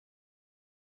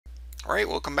Alright,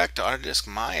 welcome back to Autodesk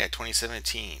Maya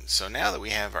 2017. So now that we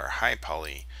have our high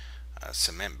poly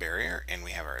cement barrier and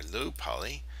we have our low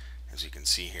poly, as you can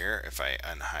see here, if I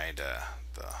unhide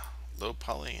the low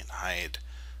poly and hide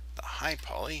the high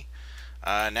poly,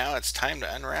 now it's time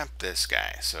to unwrap this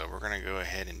guy. So we're going to go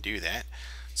ahead and do that.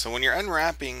 So when you're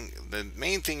unwrapping, the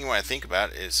main thing you want to think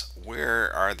about is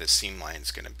where are the seam lines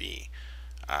going to be.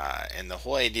 And the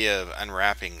whole idea of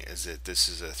unwrapping is that this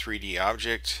is a 3D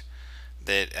object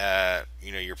that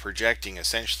you're projecting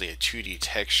essentially a 2D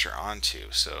texture onto.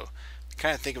 So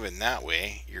kind of think of it in that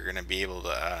way, you're going to be able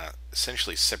to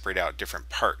essentially separate out different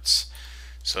parts.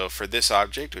 So for this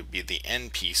object, it would be the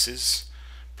end pieces,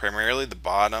 primarily the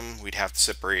bottom we'd have to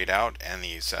separate out, and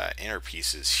these inner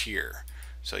pieces here.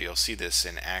 So you'll see this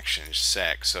in action in a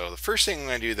sec. So the first thing I'm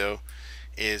going to do though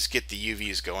is get the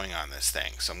UVs going on this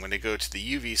thing. So I'm going to go to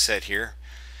the UV set here,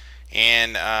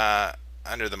 and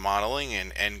under the modeling,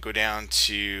 and go down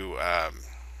to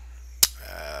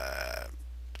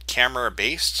camera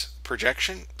based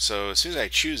projection. So as soon as I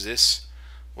choose this,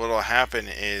 what will happen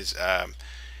is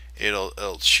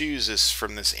it'll choose this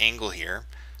from this angle here,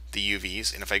 the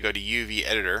UVs, and if I go to UV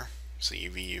editor, so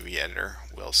UV editor,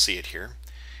 we'll see it here,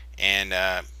 and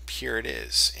here it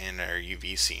is in our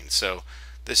UV scene. So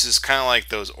this is kind of like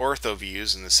those ortho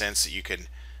views in the sense that you can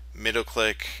middle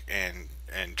click and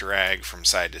drag from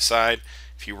side to side.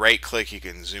 If you right click, you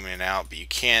can zoom in and out, but you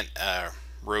can't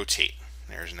rotate.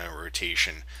 There's no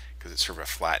rotation because it's sort of a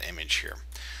flat image here.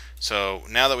 So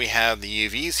now that we have the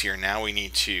UVs here, now we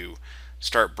need to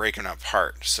start breaking them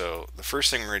apart. So the first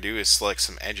thing we're going to do is select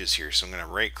some edges here. So I'm going to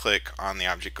right click on the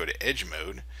object, go to edge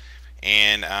mode,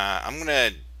 and I'm going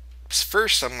to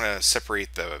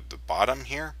separate the bottom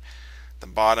here, the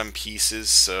bottom pieces.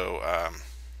 So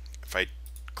if I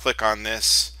click on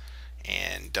this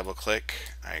and double click,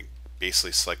 I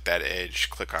basically select that edge,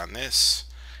 click on this,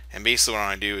 and basically what I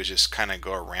want to do is just kind of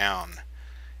go around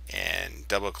and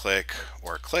double click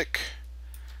or click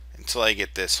until I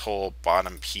get this whole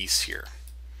bottom piece here.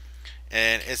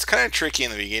 And it's kind of tricky in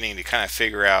the beginning to kind of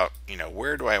figure out,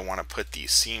 where do I want to put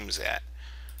these seams at,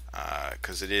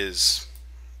 because it is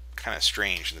kind of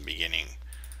strange in the beginning.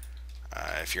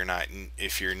 If you're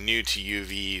new to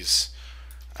UVs,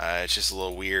 it's just a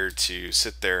little weird to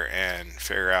sit there and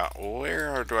figure out, well,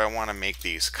 where do I want to make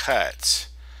these cuts.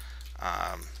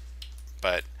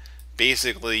 But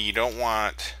basically, you don't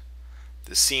want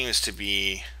the seams to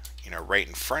be right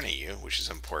in front of you, which is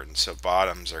important. So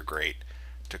bottoms are great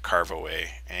to carve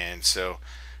away. And so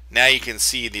now you can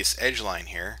see this edge line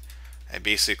here. I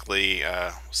basically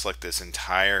select this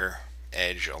entire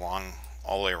edge along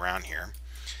all the way around here,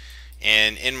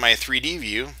 and in my 3D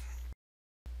view,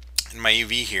 in my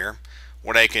UV here,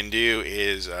 what I can do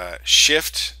is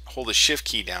hold the shift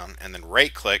key down and then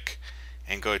right click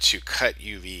and go to cut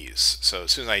UVs. So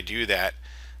as soon as I do that,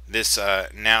 this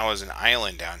now is an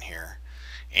island down here,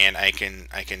 and I can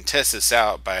test this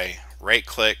out by right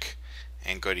click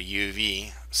and go to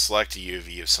UV, select a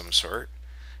UV of some sort,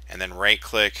 and then right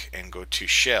click and go to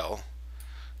shell,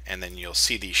 and then you'll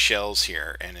see these shells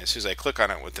here. And as soon as I click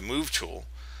on it with the move tool,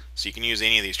 so you can use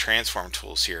any of these transform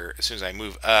tools here, as soon as I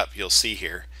move up, you'll see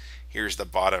here's the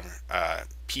bottom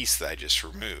piece that I just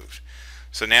removed.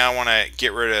 So now I want to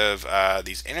get rid of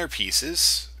these inner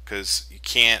pieces, because you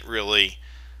can't really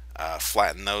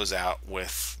flatten those out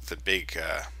with the big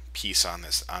piece on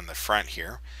the front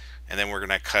here. And then we're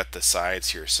going to cut the sides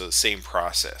here, so the same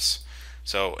process.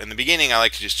 So in the beginning, I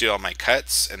like to just do all my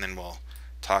cuts, and then we'll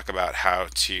talk about how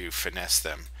to finesse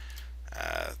them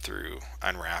through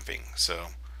unwrapping. So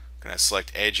I'm going to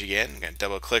select edge again. I'm going to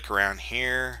double click around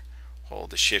here,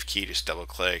 hold the shift key, just double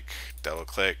click,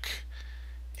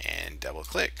 and double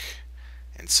click.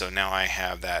 And so now I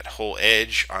have that whole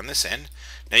edge on this end.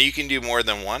 Now you can do more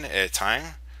than one at a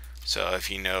time. So if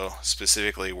you know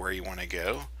specifically where you want to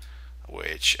go,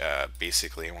 which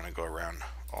basically I want to go around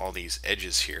all these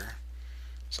edges here.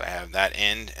 So I have that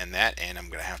end and that end I'm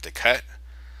going to have to cut.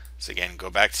 So again,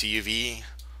 go back to UV,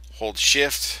 hold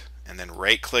shift, and then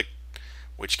right click,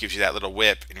 which gives you that little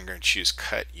whip, and you're going to choose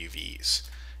cut UVs.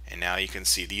 And now you can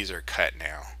see these are cut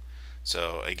now.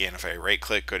 So again, if I right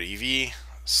click, go to UV,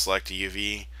 select a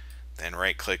UV, then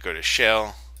right click, go to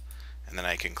shell, and then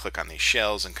I can click on these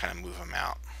shells and kind of move them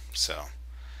out. So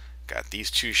got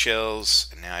these two shells,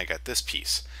 and now I got this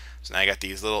piece. So now I got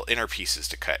these little inner pieces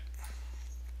to cut.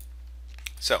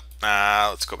 So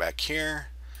let's go back here.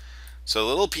 So the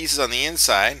little pieces on the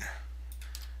inside,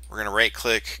 we're going to right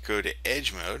click, go to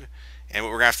edge mode, and what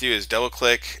we're going to have to do is double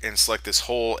click and select this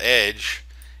whole edge,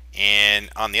 and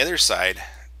on the other side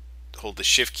hold the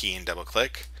shift key and double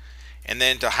click. And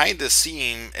then to hide the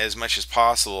seam as much as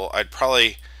possible, I'd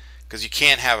probably because you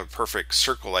can't have a perfect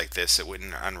circle like this. It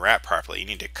wouldn't unwrap properly. You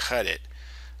need to cut it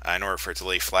in order for it to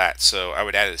lay flat. So I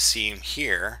would add a seam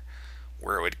here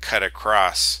where it would cut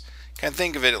across. Kind of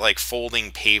think of it like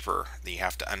folding paper that you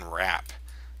have to unwrap.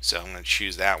 So I'm going to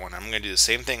choose that one. I'm going to do the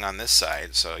same thing on this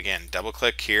side. So again, double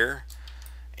click here,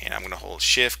 and I'm going to hold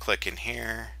shift, click in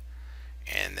here,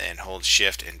 and then hold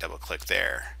shift and double click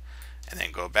there. And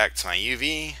then go back to my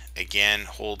UV, again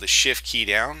hold the shift key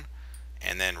down,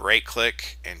 and then right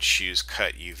click and choose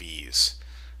cut UVs.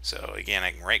 So again, I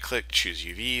can right click, choose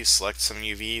UVs, select some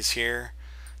UVs here,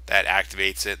 that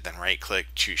activates it, then right click,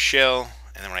 choose shell,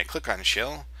 and then when I click on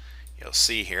shell, you'll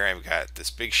see here I've got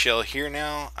this big shell here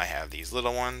now, I have these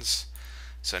little ones,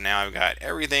 so now I've got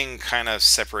everything kind of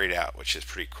separated out, which is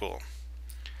pretty cool.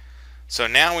 So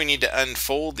now we need to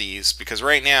unfold these, because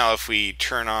right now if we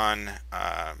turn on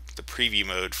the preview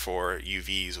mode for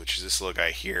UVs, which is this little guy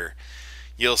here,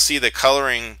 you'll see the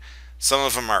coloring. Some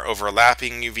of them are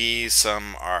overlapping UVs,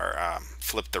 some are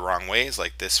flipped the wrong ways,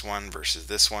 like this one versus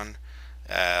this one.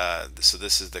 So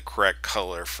this is the correct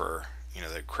color for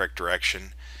the correct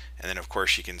direction. And then of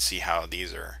course you can see how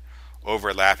these are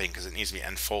overlapping because it needs to be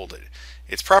unfolded.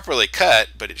 It's properly cut,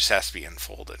 but it just has to be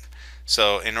unfolded.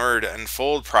 So in order to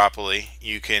unfold properly,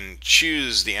 you can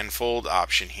choose the unfold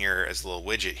option here as a little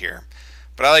widget here.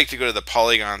 But I like to go to the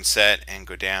polygon set and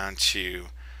go down to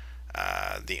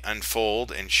the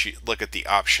unfold and look at the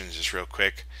options just real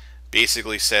quick.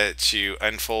 Basically set it to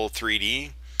unfold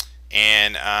 3D,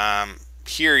 and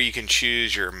here you can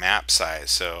choose your map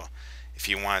size. So if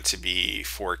you want it to be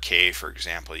 4K, for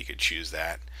example, you could choose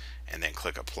that and then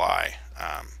click apply.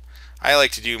 I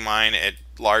like to do mine at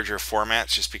larger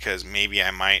formats just because maybe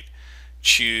I might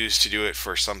choose to do it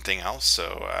for something else,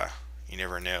 so you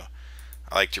never know.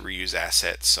 I like to reuse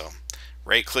assets. So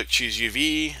right click, choose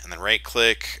UV, and then right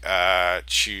click,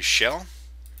 choose shell,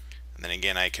 and then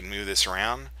again I can move this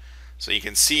around. So you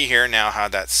can see here now how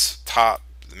that's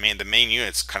the main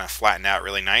unit's kind of flattened out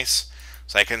really nice.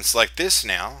 So I can select this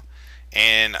now,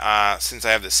 and since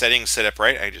I have the settings set up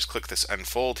right, I just click this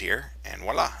unfold here, and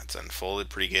voila, it's unfolded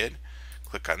pretty good.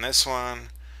 Click on this one,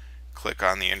 click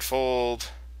on the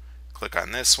unfold, click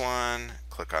on this one,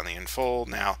 click on the unfold.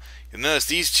 Now you'll notice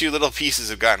these two little pieces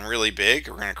have gotten really big.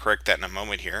 We're going to correct that in a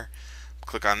moment here.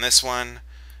 Click on this one,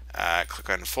 click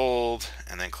unfold,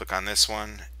 and then click on this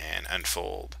one and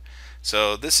unfold.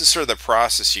 So this is sort of the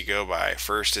process you go by.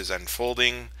 First is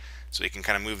unfolding, so you can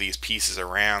kind of move these pieces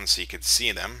around so you can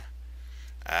see them.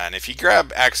 And if you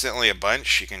grab accidentally a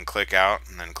bunch, you can click out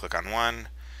and then click on one,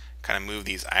 kind of move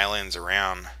these islands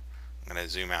around. I'm going to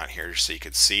zoom out here just so you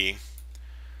can see.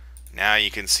 Now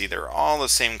you can see they're all the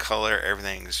same color.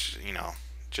 Everything's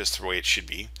just the way it should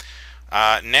be.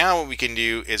 Now what we can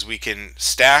do is we can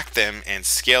stack them and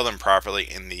scale them properly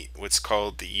in what's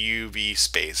called the UV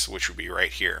space, which would be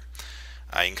right here.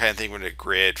 You can kind of think of it as a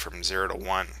grid from 0 to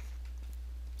 1.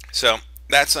 So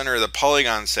that's under the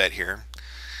polygon set here,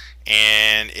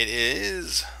 and it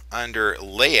is under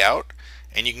layout,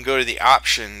 and you can go to the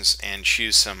options and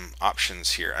choose some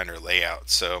options here under layout.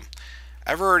 So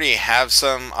I've already have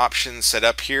some options set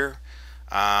up here,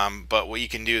 but what you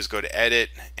can do is go to edit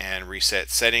and reset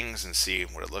settings and see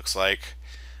what it looks like.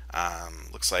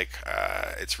 Looks like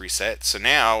it's reset. So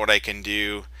now what I can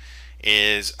do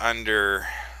is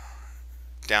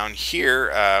down here,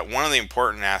 one of the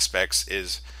important aspects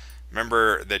is,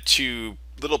 remember the two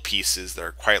little pieces that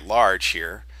are quite large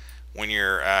here. When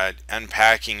you're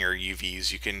unpacking your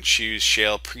UVs, you can choose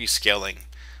shale pre-scaling.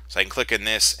 So I can click in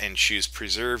this and choose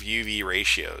preserve UV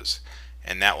ratios,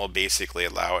 and that will basically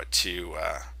allow it to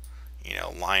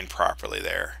line properly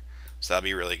there. So that'll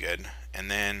be really good.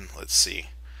 And then let's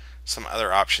see some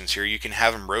other options here. You can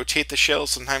have them rotate the shell.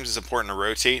 Sometimes it's important to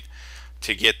rotate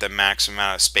to get the maximum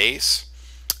amount of space.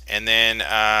 And then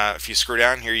if you scroll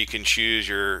down here, you can choose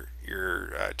your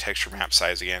texture map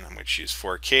size again. I'm going to choose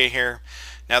 4K here.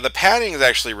 Now the padding is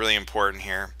actually really important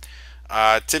here.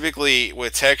 Typically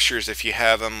with textures, if you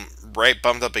have them right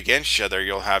bumped up against each other,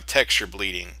 you'll have texture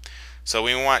bleeding. So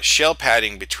we want shell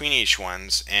padding between each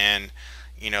ones, and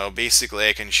basically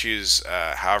I can choose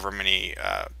however many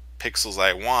pixels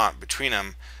I want between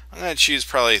them. I'm going to choose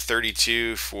probably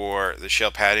 32 for the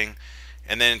shell padding,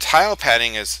 and then tile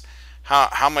padding is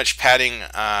how much padding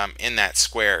in that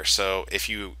square. So if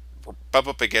you bump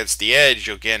up against the edge,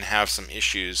 you'll again have some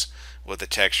issues with the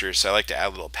texture, so I like to add a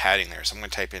little padding there. So I'm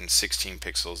going to type in 16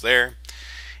 pixels there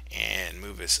and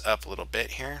move this up a little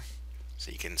bit here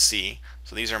so you can see.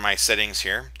 So these are my settings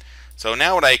here. So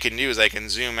now what I can do is I can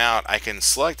zoom out. I can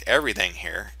select everything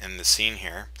here in the scene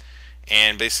here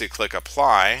and basically click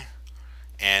apply,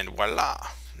 and voila,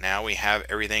 now we have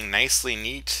everything nicely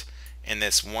neat in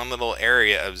this one little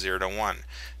area of 0 to 1.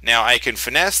 Now I can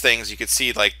finesse things. You can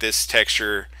see like this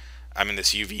texture,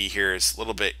 this UV here is a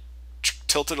little bit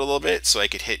tilted a little bit, so I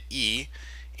could hit E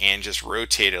and just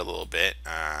rotate it a little bit,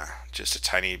 just a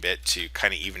tiny bit to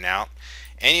kind of even out.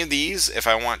 Any of these, if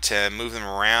I want to move them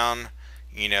around,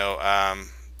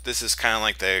 this is kind of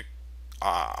like the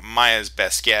Maya's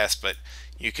best guess, but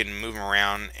you can move them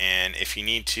around, and if you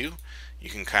need to, you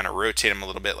can kind of rotate them a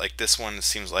little bit. Like this one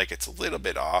seems like it's a little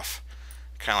bit off.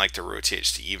 Kind of like to rotate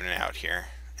just to even it out here,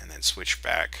 and then switch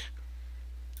back,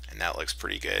 and that looks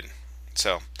pretty good.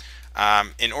 So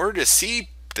in order to see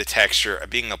the texture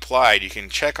being applied, you can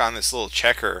check on this little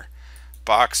checker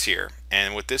box here,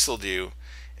 and what this will do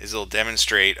is it'll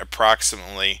demonstrate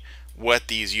approximately what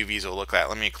these UVs will look like.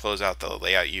 Let me close out the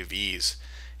layout UVs,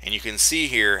 and you can see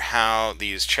here how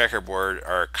these checkerboard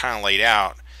are kind of laid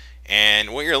out,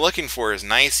 and what you're looking for is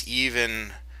nice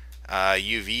even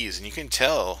UVs, and you can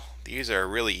tell these are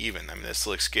really even. This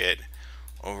looks good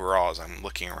overall as I'm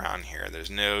looking around here. There's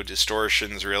no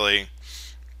distortions really.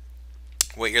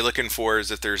 What you're looking for is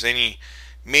if there's any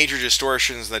major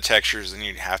distortions in the textures, then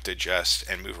you'd have to adjust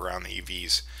and move around the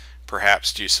UVs,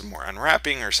 perhaps do some more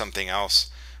unwrapping or something else.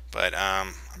 But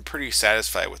I'm pretty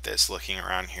satisfied with this looking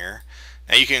around here.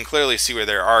 Now you can clearly see where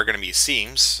there are going to be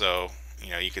seams, so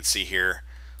you can see here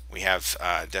we have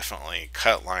definitely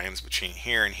cut lines between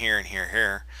here and here and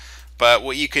here. But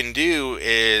what you can do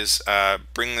is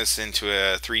bring this into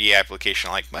a 3D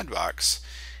application like Mudbox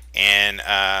and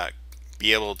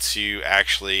be able to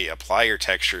actually apply your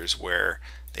textures where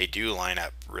they do line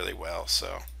up really well.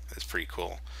 So that's pretty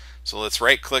cool. So let's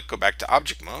right click, go back to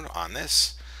object mode on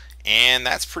this, and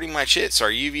that's pretty much it. So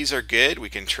our UVs are good. We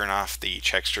can turn off the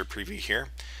texture preview here.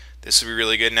 This would be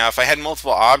really good. Now if I had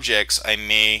multiple objects, I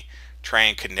may try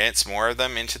and condense more of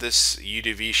them into this U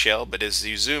to V shell, but as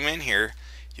you zoom in here,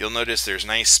 you'll notice there's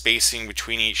nice spacing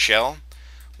between each shell,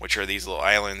 which are these little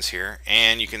islands here,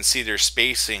 and you can see there's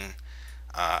spacing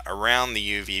around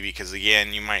the UV because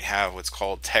again you might have what's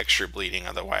called texture bleeding.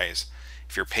 Otherwise,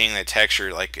 if you're painting the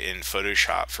texture like in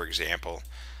Photoshop for example,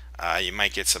 you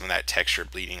might get some of that texture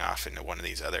bleeding off into one of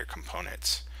these other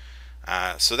components.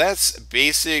 So that's a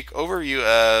basic overview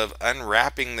of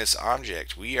unwrapping this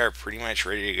object. We are pretty much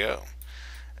ready to go.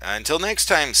 Until next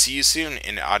time, see you soon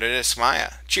in Autodesk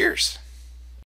Maya. Cheers!